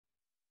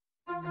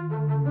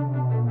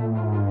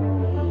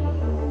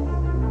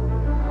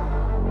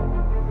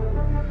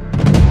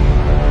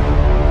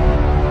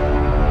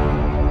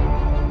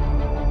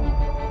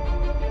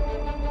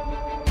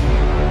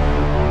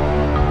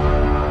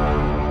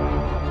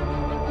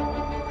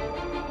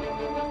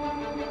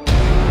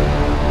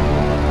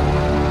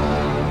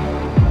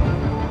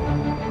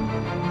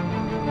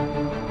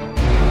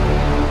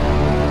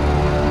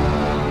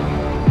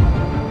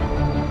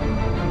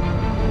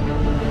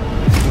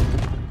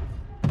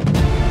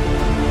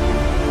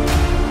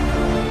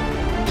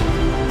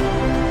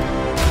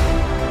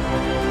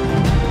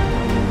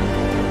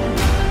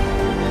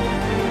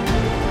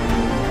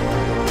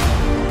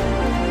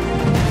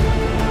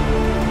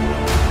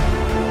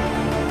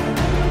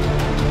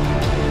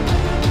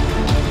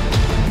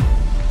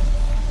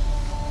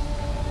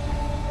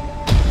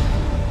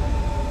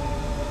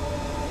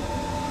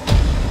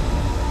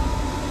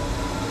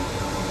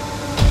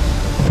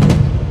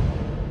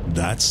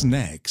That's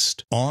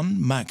next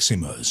on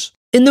Maximus.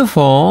 In the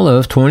fall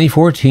of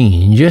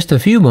 2014, just a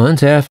few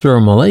months after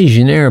a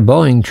Malaysian Air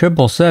Boeing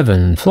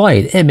 777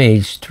 flight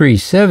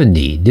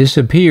MH370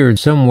 disappeared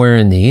somewhere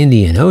in the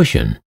Indian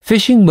Ocean,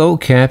 fishing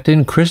boat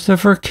captain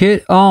Christopher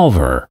Kit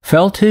Oliver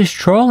felt his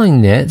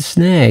trawling net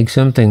snag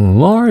something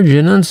large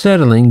and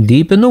unsettling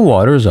deep in the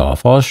waters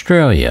off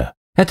Australia.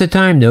 At the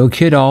time, though,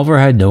 Kit Oliver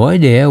had no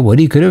idea what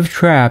he could have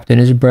trapped in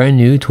his brand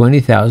new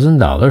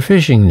 $20,000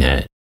 fishing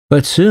net.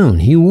 But soon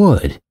he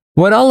would.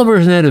 What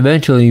Oliver's net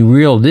eventually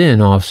reeled in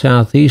off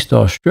Southeast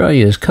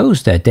Australia's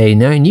coast that day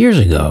 9 years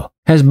ago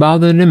has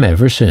bothered him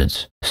ever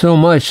since. So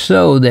much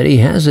so that he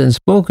hasn't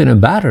spoken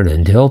about it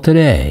until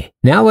today.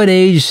 Now at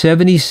age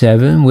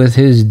 77, with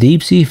his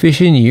deep-sea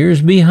fishing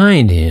years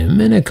behind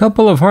him and a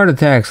couple of heart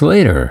attacks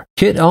later,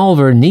 Kit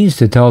Oliver needs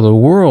to tell the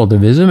world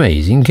of his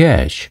amazing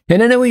catch.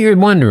 And I know what you're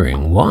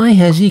wondering, why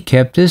has he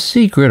kept this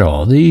secret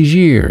all these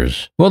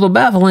years? Well, the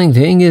baffling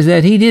thing is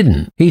that he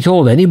didn't. He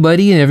told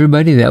anybody and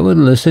everybody that would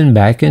listen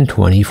back in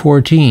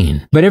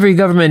 2014. But every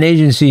government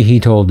agency he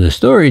told the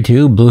story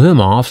to blew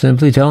him off,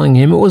 simply telling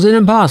him it was an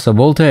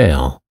impossible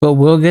tale. But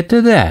we'll get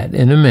to that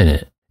in a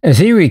minute. As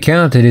he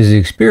recounted his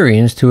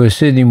experience to a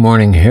Sydney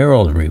Morning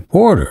Herald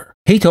reporter,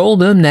 he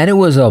told them that it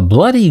was a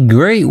bloody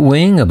great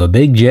wing of a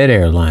big jet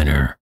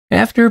airliner.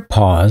 After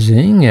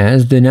pausing,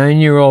 as the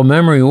 9-year-old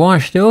memory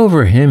washed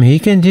over him, he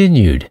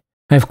continued,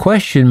 "I've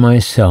questioned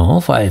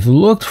myself. I've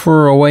looked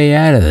for a way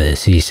out of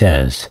this," he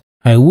says.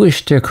 "I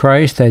wish to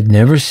Christ I'd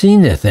never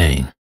seen the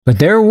thing. But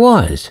there it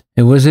was.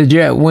 It was a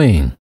jet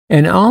wing."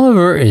 And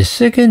Oliver is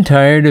sick and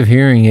tired of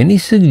hearing any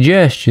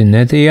suggestion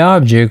that the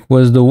object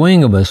was the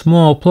wing of a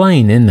small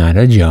plane and not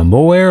a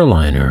jumbo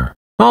airliner.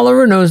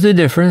 Oliver knows the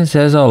difference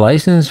as a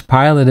licensed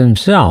pilot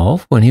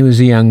himself when he was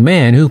a young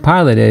man who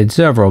piloted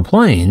several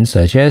planes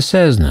such as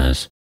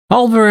Cessnas.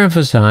 Oliver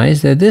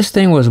emphasized that this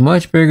thing was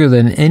much bigger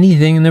than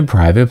anything in the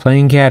private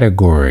plane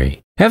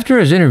category. After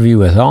his interview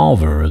with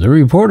Oliver, the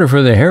reporter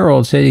for the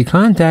Herald said he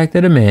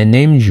contacted a man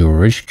named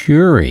George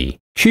Curie.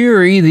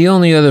 Curie, the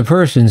only other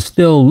person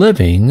still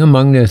living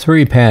among the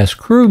 3 past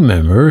crew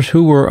members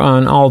who were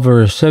on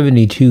Oliver's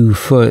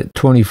 72-foot,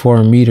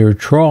 24-meter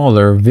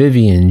trawler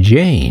Vivian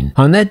Jane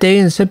on that day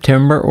in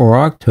September or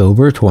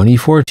October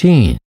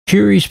 2014.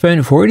 Curie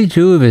spent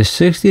 42 of his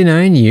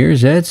 69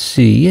 years at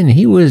sea, and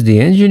he was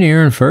the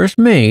engineer and first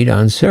mate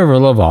on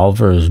several of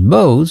Oliver's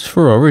boats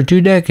for over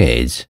 2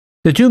 decades.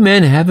 The two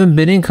men haven't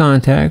been in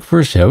contact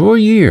for several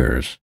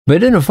years.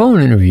 But in a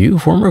phone interview,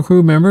 former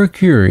crew member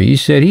Curie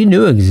said he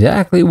knew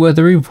exactly what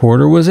the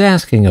reporter was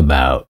asking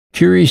about.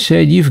 Curie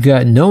said, "You've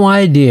got no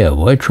idea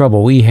what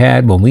trouble we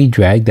had when we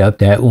dragged up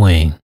that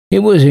wing. It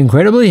was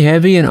incredibly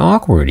heavy and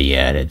awkward," he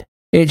added.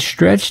 "It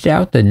stretched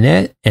out the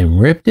net and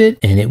ripped it,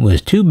 and it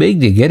was too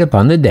big to get up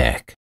on the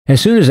deck.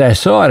 As soon as I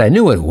saw it, I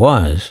knew what it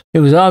was.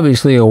 It was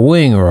obviously a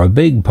wing or a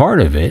big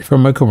part of it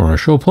from a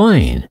commercial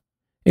plane.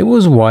 It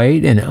was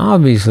white and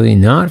obviously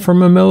not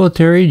from a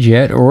military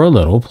jet or a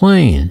little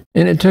plane,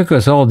 and it took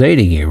us all day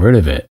to get rid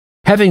of it."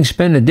 Having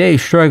spent a day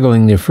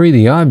struggling to free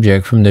the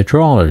object from the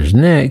trawler's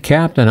net,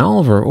 Captain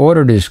Oliver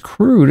ordered his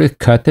crew to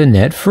cut the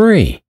net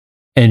free.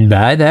 And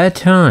by that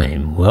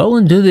time, well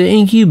into the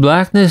inky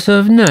blackness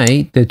of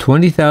night, the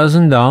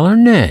 $20,000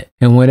 net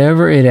and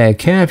whatever it had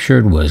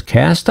captured was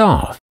cast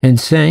off and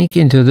sank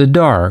into the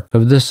dark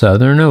of the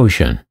Southern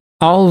Ocean.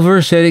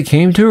 Oliver said it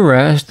came to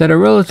rest at a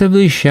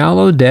relatively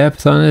shallow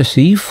depth on the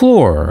sea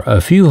floor, a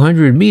few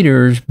hundred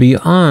meters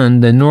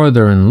beyond the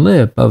northern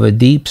lip of a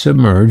deep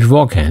submerged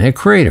volcanic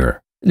crater.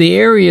 The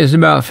area is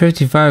about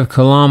 55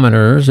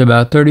 kilometers,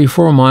 about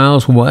 34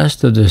 miles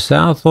west of the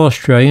South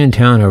Australian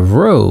town of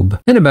Robe,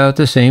 and about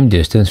the same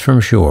distance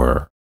from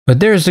shore. But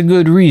there's a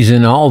good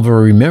reason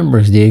Oliver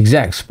remembers the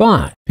exact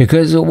spot,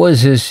 because it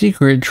was his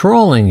secret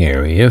trawling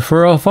area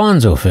for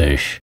Alfonso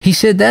fish. He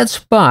said that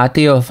spot,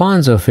 the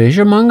Alfonso fish,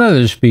 among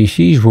other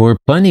species, were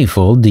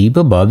plentiful deep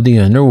above the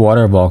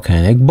underwater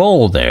volcanic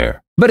bowl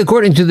there. But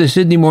according to the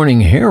Sydney Morning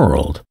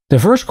Herald, the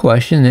first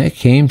question that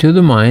came to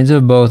the minds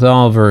of both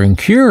Oliver and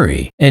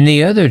Curie, and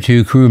the other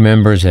two crew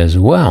members as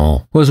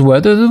well, was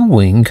whether the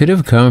wing could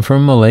have come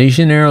from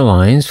Malaysian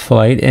Airlines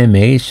flight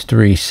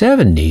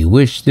MH370,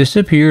 which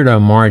disappeared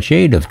on March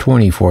 8 of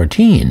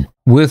 2014,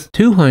 with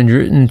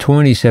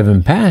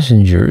 227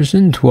 passengers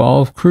and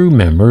 12 crew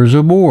members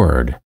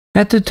aboard.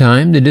 At the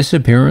time, the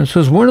disappearance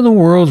was one of the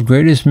world's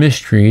greatest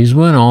mysteries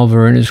when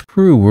Oliver and his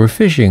crew were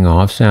fishing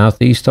off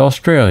Southeast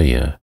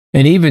Australia.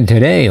 And even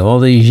today,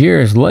 all these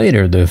years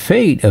later, the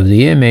fate of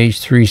the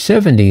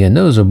MH370 and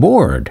those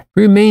aboard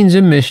remains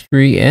a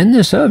mystery and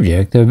the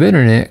subject of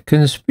internet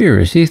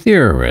conspiracy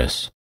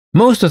theorists.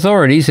 Most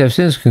authorities have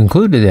since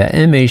concluded that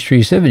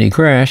MH370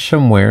 crashed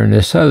somewhere in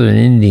the southern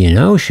Indian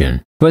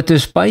Ocean, but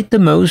despite the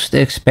most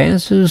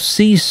expansive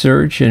sea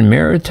search in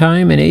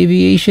maritime and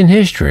aviation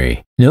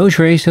history, no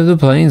trace of the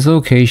plane's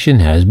location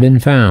has been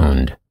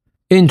found.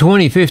 In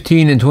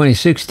 2015 and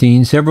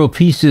 2016, several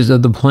pieces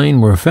of the plane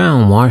were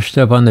found washed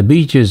up on the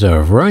beaches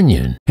of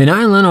Reunion, an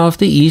island off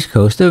the east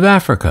coast of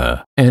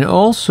Africa, and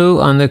also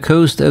on the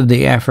coast of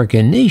the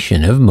African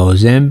nation of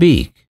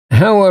Mozambique.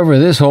 However,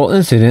 this whole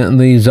incident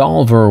leaves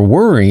Oliver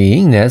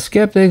worrying that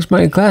skeptics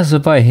might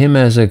classify him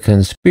as a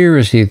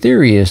conspiracy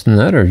theorist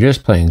nut or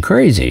just plain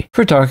crazy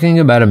for talking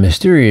about a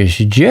mysterious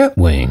jet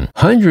wing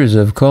hundreds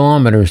of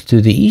kilometers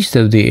to the east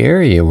of the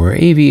area where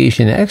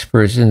aviation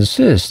experts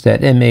insist that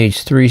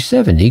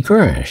MH370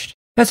 crashed.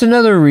 That's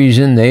another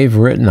reason they've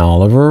written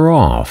Oliver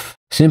off,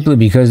 simply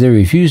because they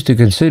refuse to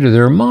consider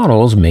their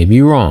models may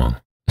be wrong.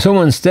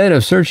 So instead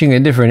of searching a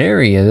different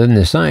area than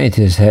the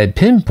scientists had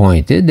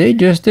pinpointed, they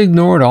just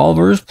ignored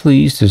Oliver's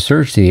pleas to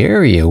search the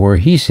area where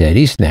he said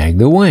he snagged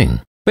the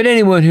wing. But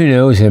anyone who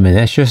knows him, and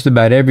that's just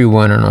about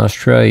everyone in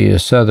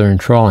Australia's southern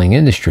trawling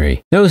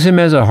industry, knows him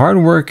as a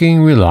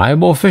hard-working,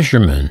 reliable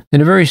fisherman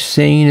and a very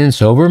sane and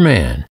sober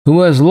man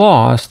who has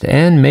lost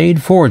and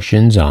made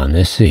fortunes on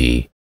the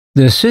sea.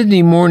 The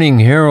Sydney Morning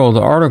Herald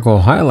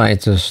article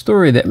highlights a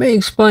story that may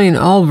explain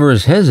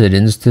Oliver's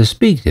hesitance to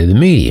speak to the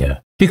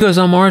media. Because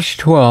on March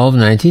 12,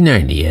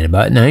 1990, at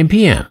about 9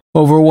 p.m.,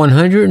 over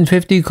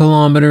 150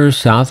 kilometers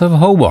south of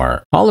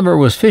Hobart, Oliver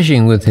was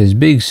fishing with his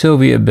big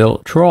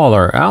Soviet-built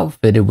trawler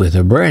outfitted with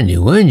a brand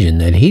new engine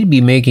that he'd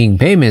be making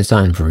payments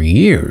on for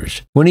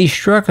years, when he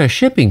struck a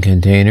shipping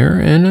container,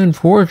 and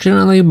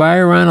unfortunately by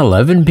around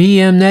 11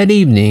 p.m. that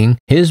evening,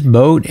 his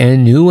boat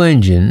and new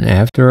engine,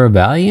 after a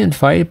valiant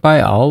fight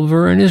by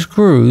Oliver and his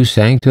crew,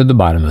 sank to the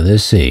bottom of the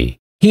sea.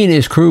 He and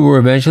his crew were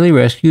eventually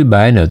rescued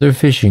by another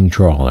fishing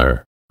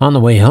trawler. On the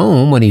way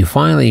home, when he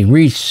finally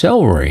reached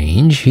cell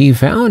range, he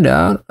found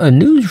out a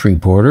news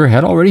reporter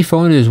had already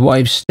phoned his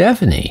wife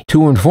Stephanie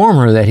to inform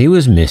her that he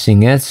was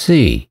missing at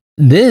sea.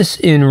 This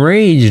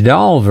enraged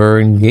Oliver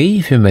and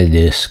gave him a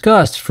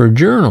disgust for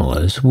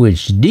journalists,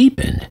 which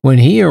deepened when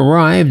he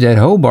arrived at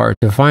Hobart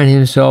to find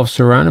himself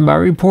surrounded by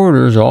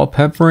reporters all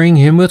peppering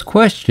him with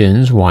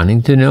questions,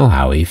 wanting to know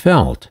how he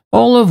felt.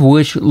 All of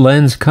which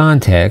lends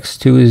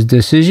context to his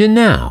decision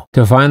now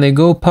to finally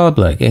go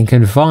public and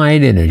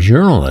confide in a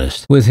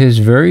journalist with his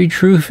very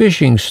true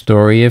fishing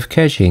story of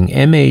catching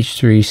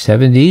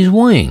MH370's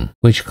wing,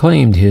 which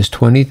claimed his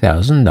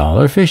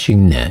 $20,000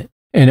 fishing net.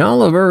 And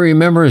Oliver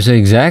remembers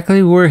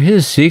exactly where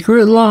his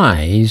secret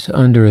lies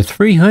under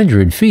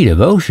 300 feet of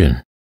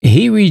ocean.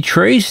 He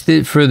retraced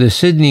it for the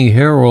Sydney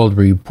Herald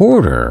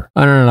reporter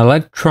on an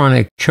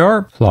electronic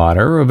chart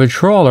plotter of a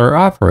trawler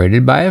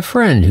operated by a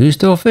friend who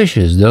still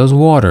fishes those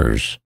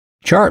waters.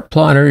 Chart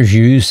plotters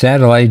use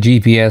satellite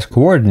GPS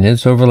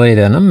coordinates overlaid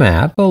on a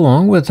map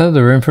along with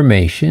other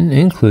information,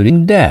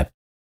 including depth.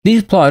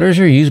 These plotters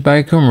are used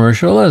by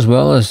commercial as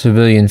well as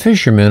civilian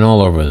fishermen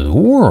all over the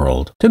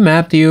world to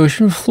map the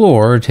ocean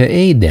floor to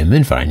aid them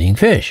in finding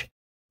fish.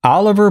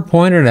 Oliver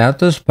pointed out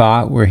the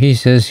spot where he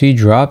says he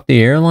dropped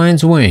the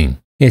airline's wing.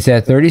 It's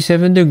at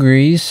 37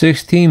 degrees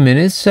 16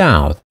 minutes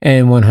south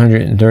and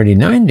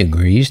 139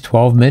 degrees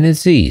 12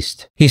 minutes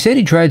east. He said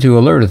he tried to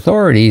alert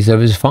authorities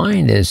of his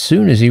find as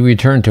soon as he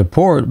returned to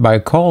port by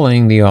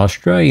calling the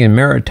Australian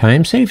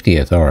Maritime Safety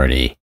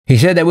Authority. He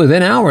said that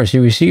within hours he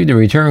received a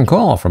return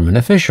call from an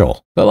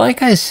official. But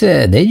like I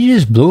said, they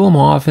just blew him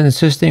off,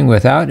 insisting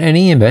without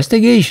any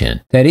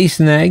investigation that he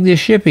snagged a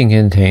shipping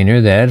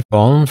container that had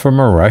fallen from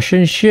a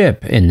Russian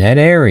ship in that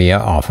area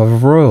off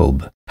of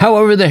Robe.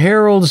 However, the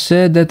Herald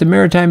said that the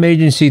Maritime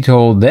Agency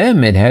told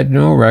them it had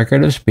no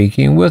record of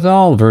speaking with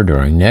Oliver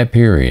during that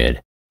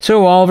period.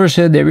 So Oliver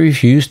said they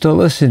refused to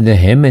listen to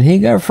him and he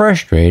got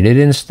frustrated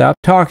and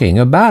stopped talking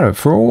about it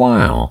for a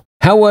while.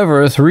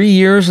 However, 3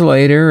 years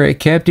later, it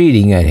kept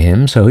eating at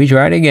him, so he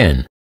tried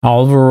again.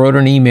 Oliver wrote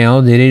an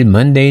email dated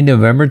Monday,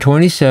 November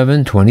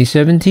 27,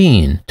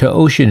 2017, to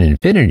Ocean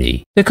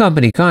Infinity, the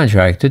company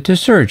contracted to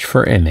search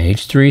for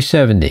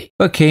MH370,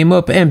 but came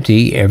up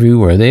empty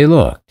everywhere they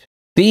looked.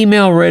 The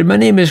email read, "My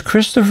name is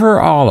Christopher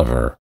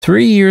Oliver.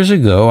 3 years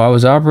ago, I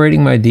was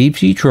operating my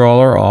deep-sea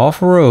trawler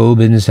off Robe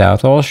in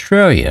South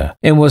Australia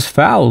and was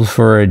fouled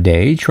for a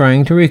day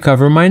trying to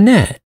recover my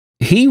net.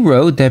 He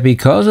wrote that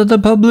because of the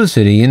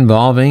publicity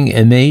involving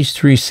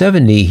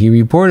MH370, he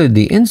reported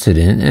the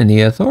incident and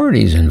the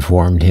authorities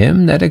informed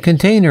him that a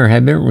container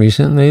had been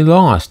recently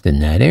lost in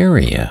that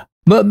area.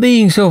 But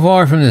being so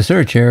far from the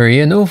search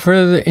area, no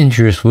further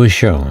interest was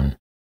shown.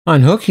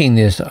 Unhooking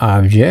this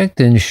object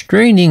and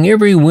straining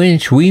every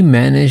winch, we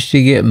managed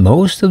to get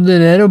most of the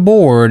net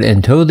aboard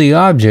and tow the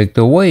object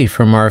away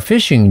from our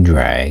fishing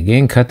drag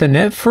and cut the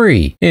net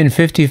free in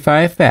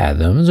 55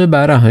 fathoms,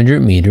 about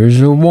 100 meters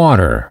of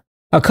water.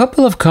 A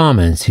couple of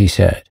comments, he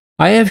said.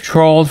 I have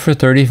trawled for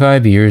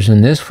 35 years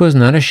and this was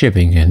not a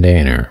shipping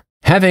container.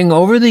 Having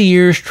over the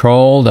years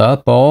trawled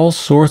up all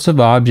sorts of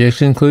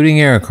objects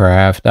including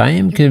aircraft, I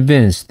am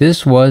convinced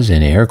this was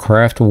an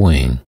aircraft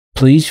wing.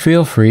 Please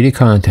feel free to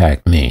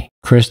contact me.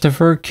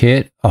 Christopher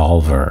Kit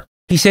Oliver.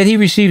 He said he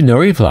received no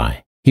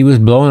reply. He was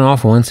blown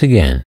off once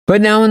again.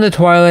 But now in the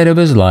twilight of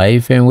his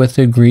life, and with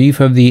the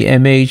grief of the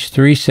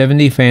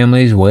MH370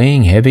 families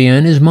weighing heavy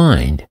on his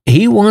mind,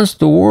 he wants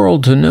the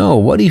world to know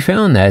what he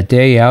found that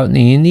day out in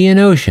the Indian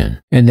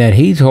Ocean, and that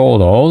he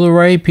told all the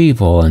right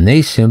people and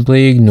they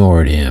simply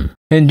ignored him.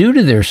 And due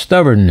to their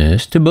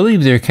stubbornness to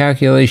believe their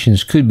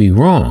calculations could be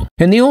wrong,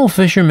 and the old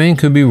fisherman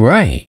could be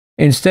right,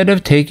 instead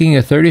of taking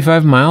a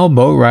 35-mile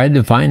boat ride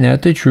to find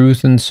out the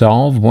truth and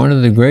solve one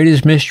of the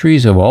greatest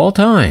mysteries of all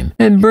time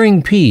and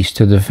bring peace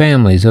to the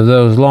families of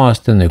those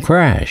lost in the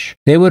crash,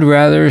 they would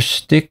rather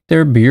stick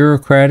their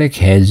bureaucratic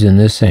heads in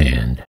the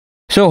sand.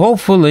 So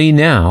hopefully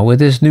now, with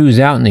this news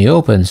out in the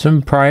open,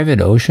 some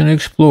private ocean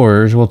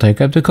explorers will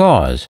take up the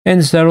cause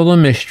and settle the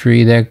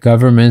mystery that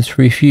governments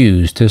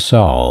refuse to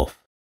solve.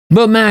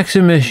 But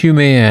Maximus, you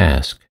may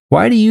ask,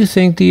 why do you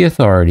think the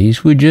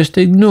authorities would just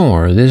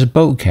ignore this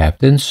boat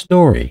captain's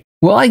story?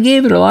 Well, I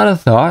gave it a lot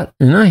of thought,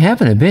 and I have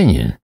an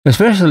opinion,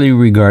 especially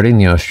regarding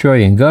the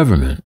Australian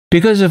government.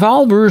 Because if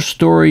Oliver's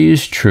story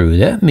is true,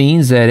 that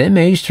means that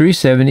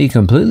MH370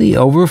 completely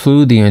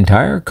overflew the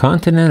entire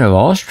continent of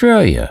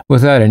Australia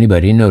without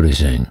anybody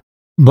noticing.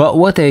 But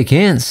what they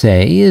can't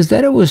say is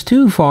that it was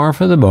too far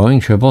for the Boeing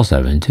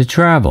 777 to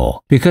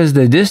travel, because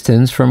the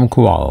distance from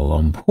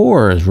Kuala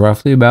Lumpur is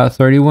roughly about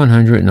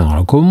 3,100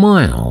 nautical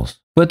miles.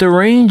 But the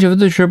range of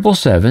the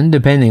 777,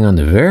 depending on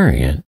the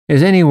variant,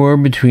 is anywhere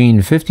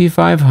between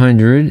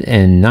 5,500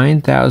 and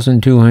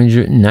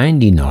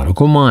 9,290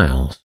 nautical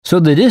miles. So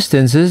the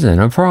distance isn't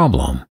a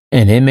problem,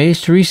 and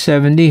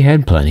MH370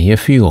 had plenty of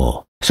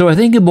fuel. So I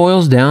think it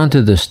boils down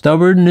to the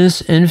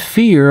stubbornness and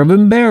fear of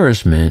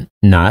embarrassment,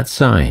 not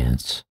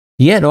science.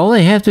 Yet all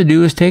they have to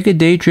do is take a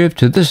day trip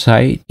to the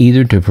site,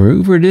 either to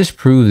prove or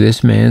disprove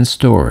this man's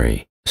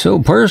story. So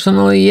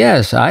personally,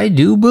 yes, I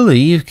do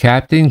believe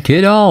Captain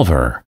Kit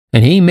Oliver,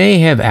 and he may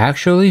have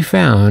actually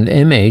found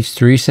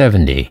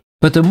MH370.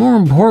 But the more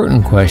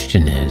important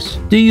question is,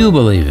 do you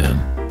believe him?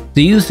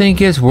 Do you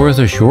think it's worth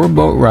a short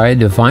boat ride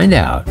to find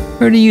out?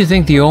 Or do you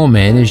think the old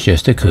man is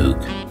just a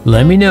kook?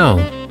 Let me know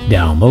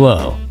down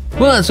below.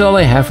 Well, that's all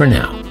I have for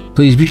now.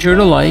 Please be sure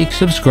to like,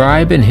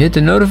 subscribe, and hit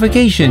the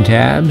notification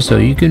tab so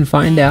you can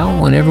find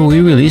out whenever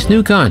we release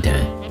new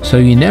content, so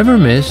you never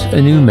miss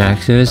a new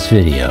Maximus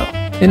video.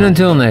 And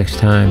until next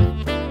time,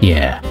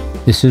 yeah,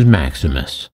 this is Maximus.